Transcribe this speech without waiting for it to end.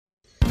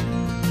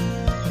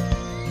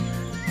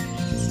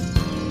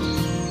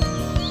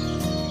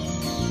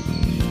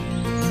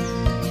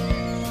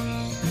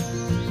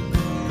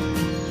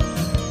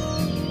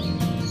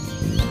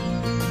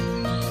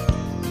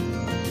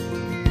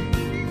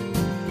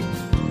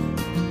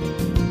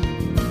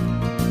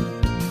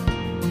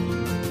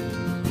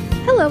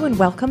Hello and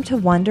welcome to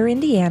Wonder,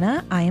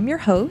 Indiana. I am your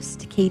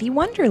host, Katie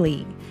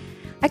Wonderly.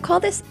 I call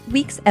this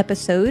week's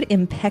episode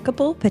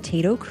Impeccable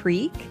Potato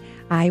Creek.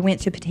 I went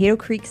to Potato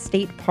Creek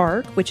State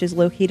Park, which is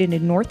located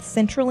in north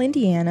central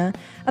Indiana,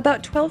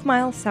 about 12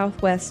 miles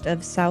southwest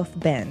of South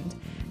Bend.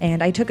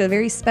 And I took a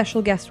very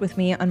special guest with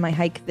me on my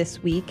hike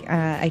this week.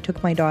 I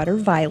took my daughter,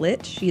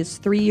 Violet. She is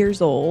 3 years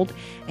old,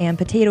 and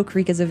Potato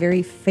Creek is a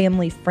very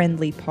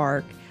family-friendly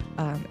park.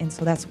 And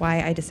so that's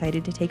why I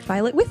decided to take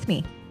Violet with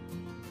me.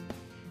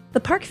 The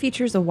park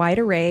features a wide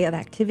array of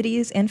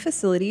activities and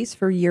facilities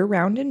for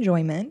year-round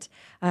enjoyment.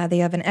 They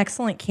have an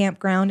excellent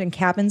campground and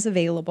cabins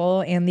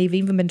available, and they've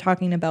even been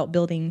talking about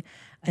building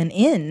an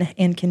inn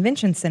and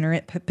convention center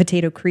at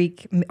Potato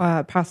Creek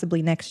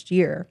possibly next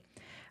year.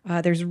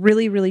 There's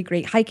really, really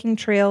great hiking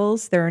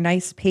trails. There are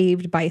nice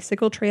paved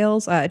bicycle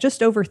trails,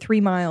 just over 3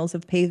 miles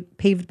of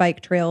paved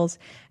bike trails,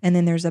 and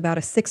then there's about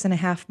a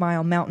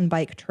 6.5-mile mountain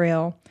bike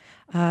trail.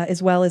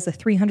 As well as a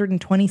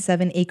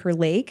 327-acre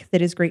lake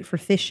that is great for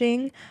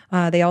fishing.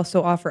 They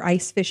also offer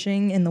ice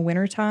fishing in the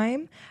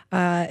wintertime,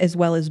 as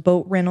well as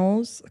boat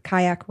rentals,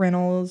 kayak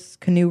rentals,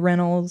 canoe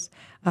rentals.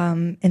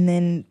 And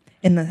then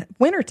in the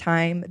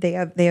wintertime, they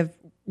have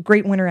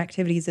great winter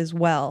activities as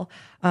well.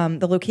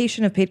 The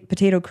location of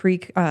Potato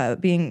Creek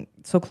being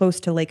so close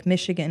to Lake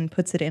Michigan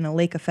puts it in a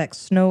lake effect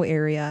snow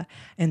area.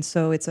 And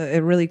so it's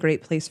a really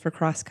great place for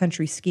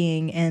cross-country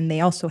skiing. And they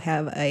also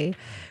have a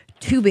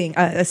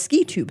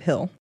ski tube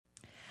hill.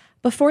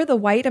 Before the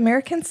white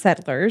American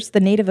settlers, the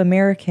Native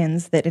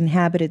Americans that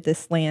inhabited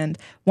this land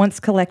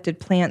once collected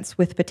plants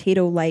with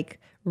potato-like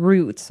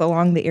roots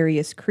along the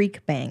area's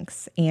creek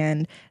banks,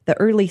 and the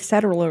early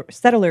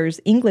settlers'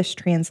 English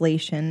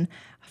translation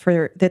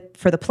for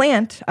the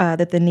plant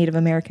that the Native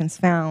Americans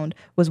found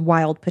was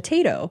wild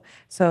potato.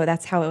 So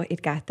that's how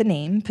it got the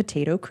name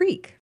Potato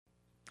Creek.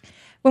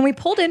 When we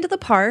pulled into the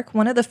park,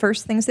 one of the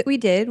first things that we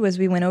did was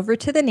we went over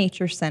to the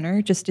nature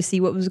center just to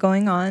see what was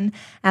going on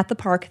at the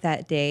park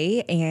that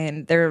day,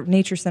 and their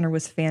nature center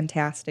was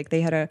fantastic.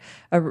 They had a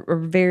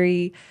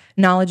very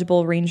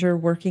knowledgeable ranger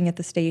working at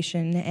the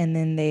station, and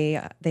then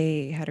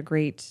they had a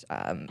great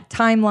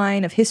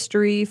timeline of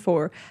history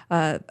for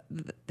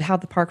how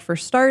the park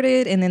first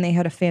started, and then they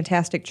had a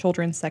fantastic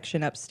children's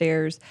section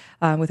upstairs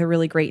with a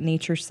really great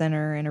nature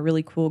center and a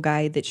really cool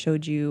guide that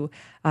showed you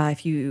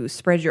if you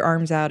spread your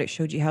arms out, it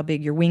showed you how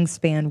big your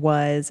wingspan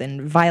was,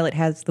 and Violet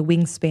has the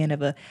wingspan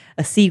of a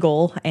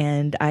seagull,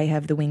 and I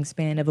have the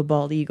wingspan of a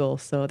bald eagle,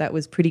 so that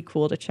was pretty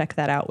cool to check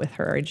that out with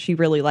her, and she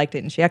really liked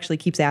it, and she actually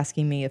keeps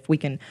asking me if we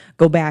can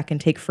go back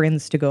and take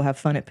friends to go have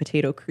fun at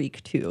Potato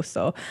Creek too,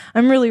 so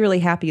I'm really, really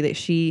happy that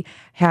she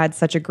had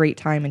such a great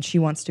time, and she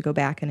wants to go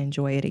back and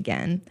enjoy it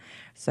again.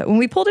 So when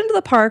we pulled into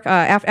the park,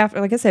 after,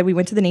 like I said, we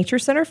went to the nature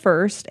center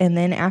first, and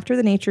then after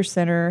the nature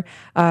center,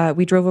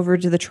 we drove over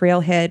to the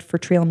trailhead for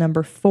trail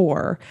number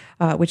 4,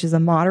 which is a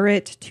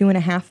moderate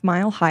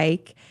 2.5-mile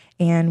hike.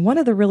 And one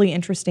of the really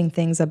interesting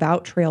things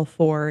about Trail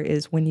 4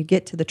 is when you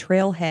get to the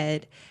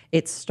trailhead,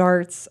 it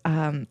starts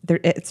at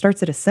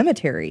a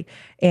cemetery.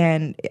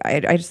 And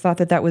I just thought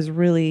that was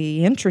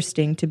really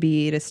interesting to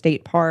be at a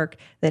state park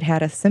that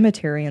had a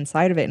cemetery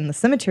inside of it. And the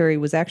cemetery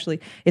was actually,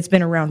 it's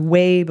been around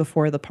way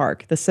before the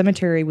park. The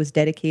cemetery was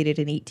dedicated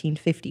in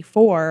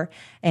 1854,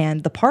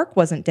 and the park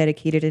wasn't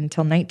dedicated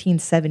until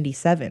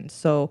 1977.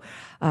 So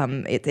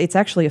it's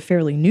actually a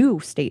fairly new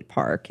state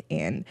park.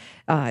 And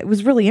it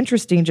was really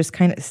interesting just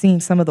kind of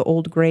seeing some of the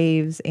old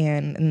graves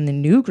and the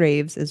new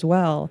graves as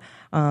well.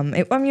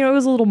 It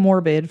was a little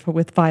morbid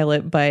with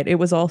Violet, but it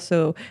was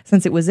also,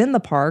 since it was in the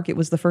park, it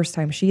was the first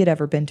time she had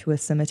ever been to a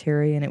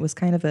cemetery, and it was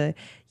kind of a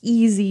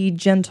easy,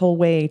 gentle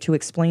way to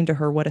explain to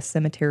her what a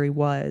cemetery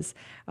was.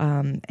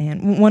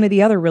 And one of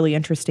the other really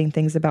interesting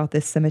things about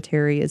this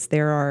cemetery is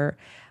there are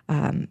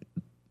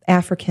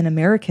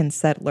African-American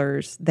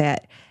settlers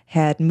that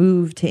had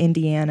moved to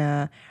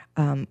Indiana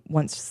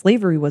once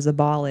slavery was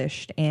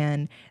abolished,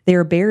 and they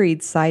are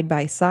buried side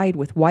by side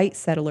with white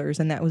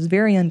settlers, and that was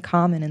very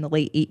uncommon in the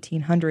late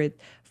 1800s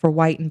for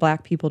white and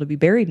black people to be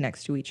buried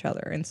next to each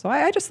other. And so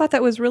I just thought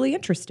that was really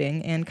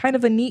interesting and kind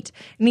of a neat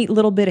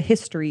little bit of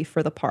history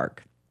for the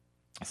park.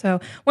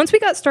 So once we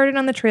got started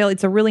on the trail,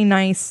 it's a really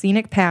nice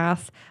scenic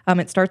path.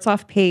 It starts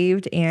off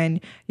paved, and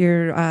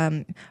you're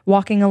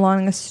walking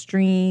along a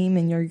stream,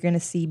 and you're going to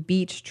see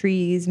beech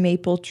trees,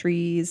 maple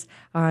trees.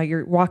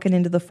 You're walking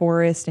into the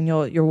forest, and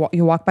you'll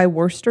walk by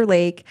Worcester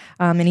Lake,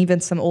 and even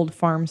some old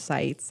farm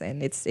sites.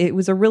 And it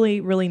was a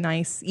really, really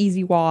nice,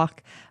 easy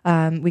walk.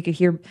 We could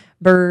hear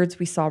birds.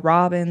 We saw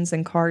robins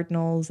and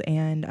cardinals.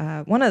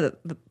 And one of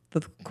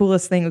the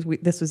coolest things,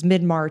 this was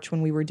mid-March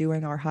when we were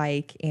doing our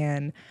hike,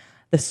 and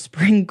the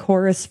spring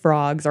chorus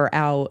frogs are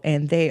out,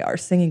 and they are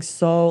singing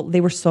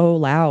they were so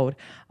loud.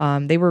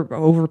 They were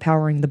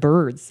overpowering the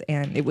birds,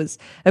 and it was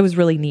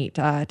really neat.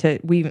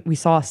 We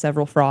saw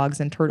several frogs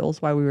and turtles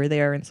while we were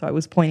there, and so I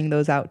was pointing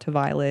those out to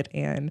Violet,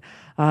 and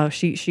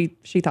she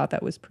thought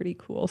that was pretty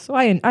cool. So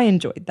I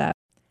enjoyed that.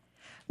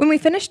 When we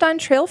finished on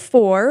Trail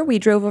 4, we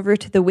drove over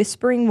to the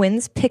Whispering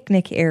Winds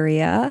picnic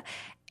area.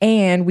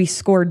 And we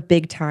scored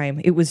big time.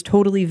 It was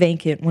totally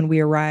vacant when we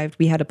arrived.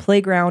 We had a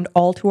playground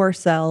all to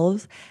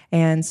ourselves.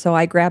 And so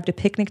I grabbed a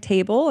picnic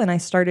table and I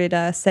started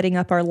setting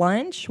up our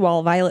lunch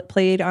while Violet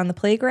played on the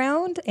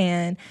playground.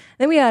 And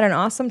then we had an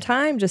awesome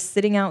time just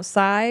sitting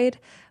outside,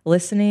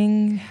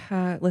 listening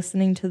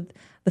to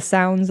the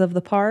sounds of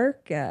the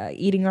park,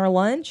 eating our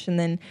lunch, and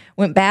then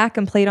went back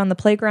and played on the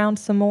playground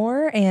some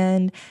more.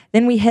 And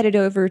then we headed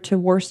over to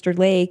Worcester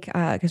Lake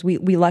because we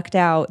lucked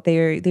out.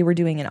 They were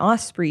doing an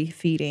osprey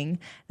feeding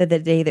the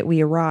day that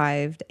we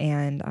arrived.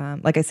 And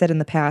like I said in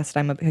the past,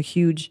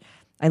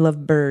 I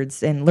love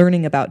birds and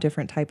learning about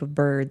different type of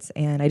birds.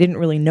 And I didn't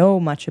really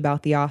know much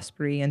about the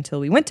osprey until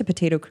we went to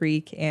Potato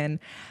Creek. And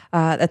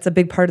that's a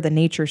big part of the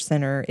Nature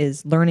Center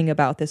is learning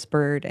about this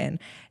bird. And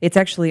it's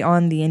actually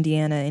on the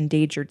Indiana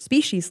Endangered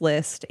Species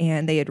list.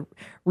 And they had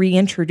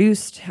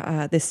reintroduced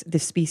this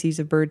species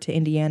of bird to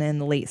Indiana in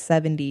the late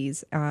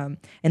 70s. And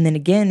then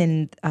again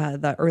in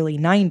the early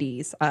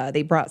 90s,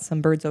 they brought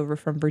some birds over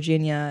from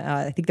Virginia.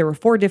 I think there were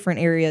 4 different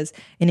areas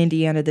in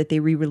Indiana that they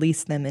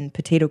re-released them, and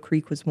Potato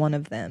Creek was one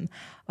of them.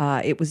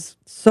 It was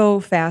so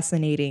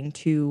fascinating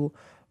to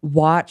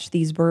watch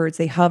these birds.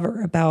 They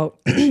hover about,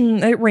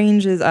 it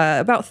ranges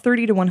about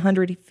 30 to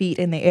 100 feet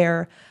in the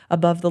air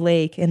above the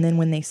lake. And then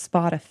when they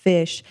spot a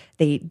fish,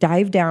 they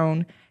dive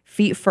down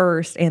feet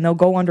first and they'll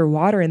go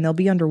underwater, and they'll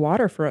be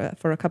underwater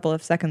for a couple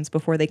of seconds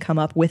before they come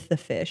up with the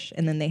fish.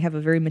 And then they have a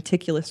very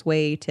meticulous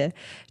way to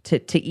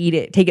eat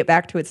it, take it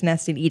back to its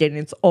nest and eat it. And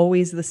it's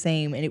always the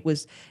same. And it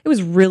was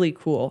really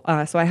cool.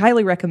 So I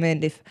highly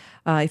recommend if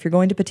you're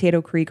going to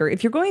Potato Creek or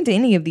if you're going to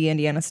any of the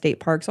Indiana state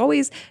parks,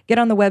 always get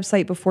on the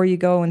website before you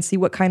go and see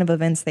what kind of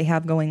events they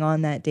have going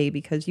on that day,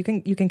 because you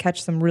can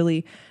catch some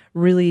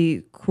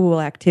really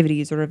cool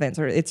activities or events,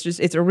 or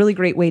it's a really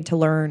great way to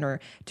learn or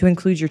to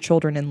include your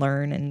children and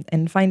learn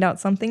and find out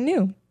something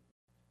new.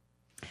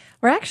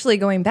 We're actually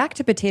going back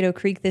to Potato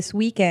Creek this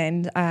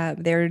weekend.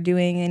 They're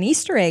doing an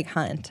Easter egg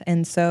hunt.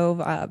 And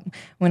so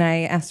when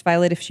I asked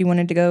Violet if she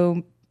wanted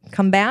to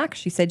come back,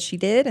 she said she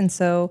did. And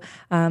so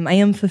I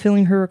am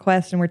fulfilling her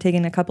request, and we're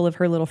taking a couple of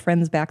her little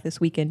friends back this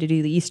weekend to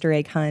do the Easter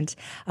egg hunt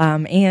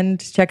and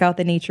check out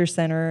the Nature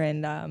Center,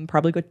 and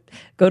probably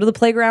go to the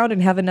playground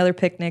and have another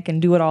picnic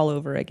and do it all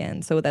over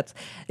again. So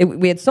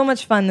we had so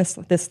much fun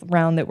this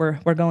round that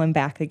we're going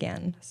back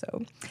again.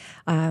 So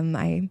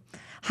I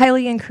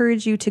highly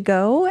encourage you to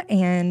go,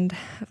 and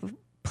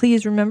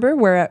please remember,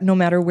 no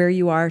matter where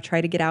you are,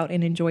 try to get out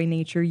and enjoy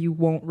nature. You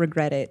won't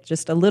regret it.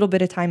 Just a little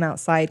bit of time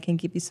outside can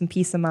give you some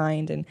peace of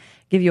mind and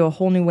give you a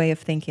whole new way of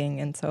thinking.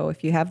 And so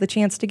if you have the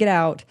chance to get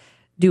out,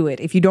 do it.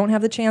 If you don't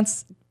have the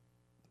chance,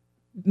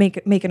 make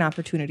an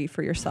opportunity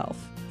for yourself.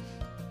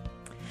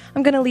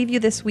 I'm going to leave you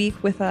this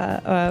week with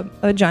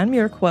a John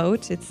Muir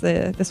quote.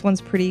 This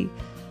one's pretty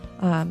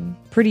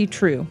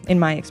true in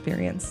my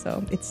experience.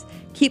 So it's,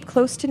 keep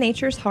close to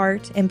nature's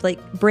heart and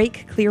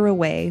break clear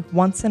away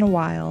once in a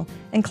while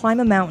and climb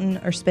a mountain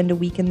or spend a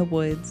week in the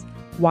woods.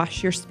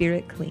 Wash your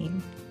spirit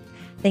clean.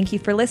 Thank you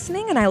for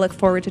listening, and I look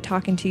forward to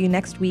talking to you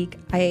next week.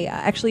 I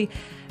actually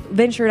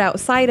ventured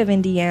outside of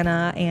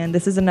Indiana, and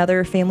this is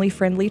another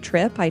family-friendly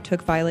trip. I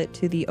took Violet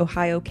to the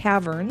Ohio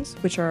Caverns,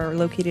 which are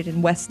located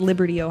in West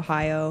Liberty,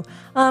 Ohio,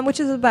 which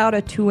is about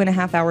a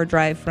 2.5-hour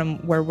drive from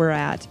where we're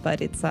at,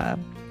 but it's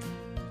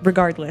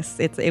regardless,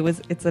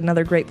 it's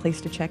another great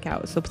place to check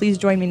out. So please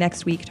join me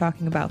next week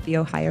talking about the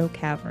Ohio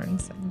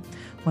Caverns. And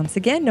once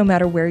again, no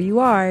matter where you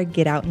are,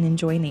 get out and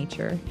enjoy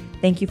nature.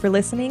 Thank you for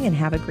listening, and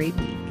have a great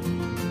week.